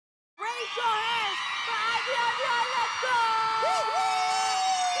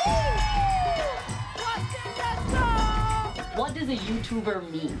does a YouTuber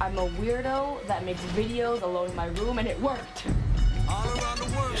mean? I'm a weirdo that makes videos alone in my room, and it worked. All around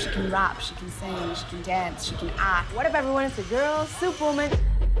the world. She can rap, she can sing, she can dance, she can act. What if everyone is a girl, superwoman?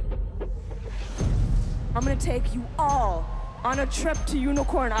 I'm gonna take you all on a trip to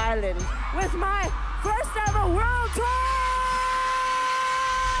Unicorn Island with my first ever world tour!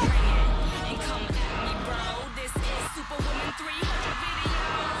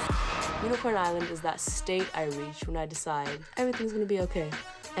 Unicorn Island is that state I reach when I decide everything's gonna be okay.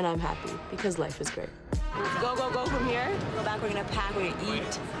 And I'm happy because life is great. Go, go, go from here. Go back, we're gonna pack, we're gonna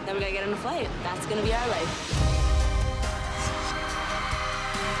eat, then we're gonna get on a flight. That's gonna be our life.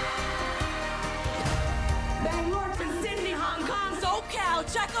 Bangalore, Sydney, Hong Kong,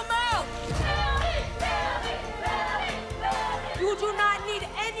 SoCal, check them out! You do not need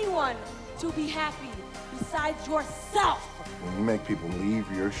anyone to be happy besides yourself. When you make people leave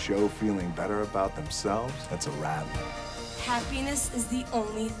your show feeling better about themselves, that's a wrap. Happiness is the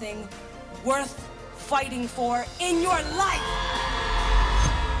only thing worth fighting for in your life.